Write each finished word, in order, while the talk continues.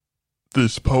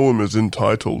This poem is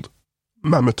entitled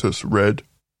Mammatus Red.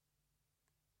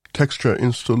 Texture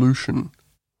in solution.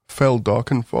 Fell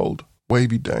darkenfold,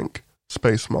 wavy dank,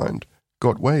 space mind,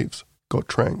 got waves, got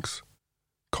tranks.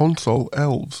 Console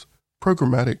elves,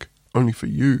 programmatic, only for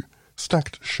you,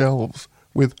 stacked shelves,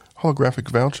 with holographic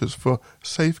vouchers for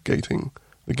safe gating.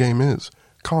 The game is,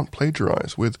 can't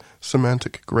plagiarize with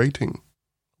semantic grating.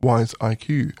 Wise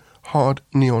IQ, hard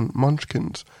neon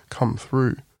munchkins come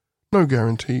through. No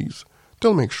guarantees.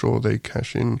 They'll make sure they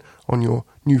cash in on your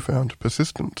newfound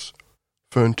persistence.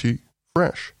 Fernty,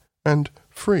 fresh, and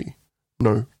free.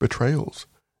 No betrayals.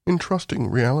 In trusting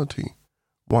reality.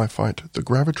 Why fight the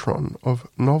gravitron of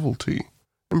novelty?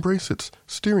 Embrace its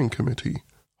steering committee.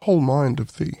 Whole mind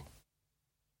of thee.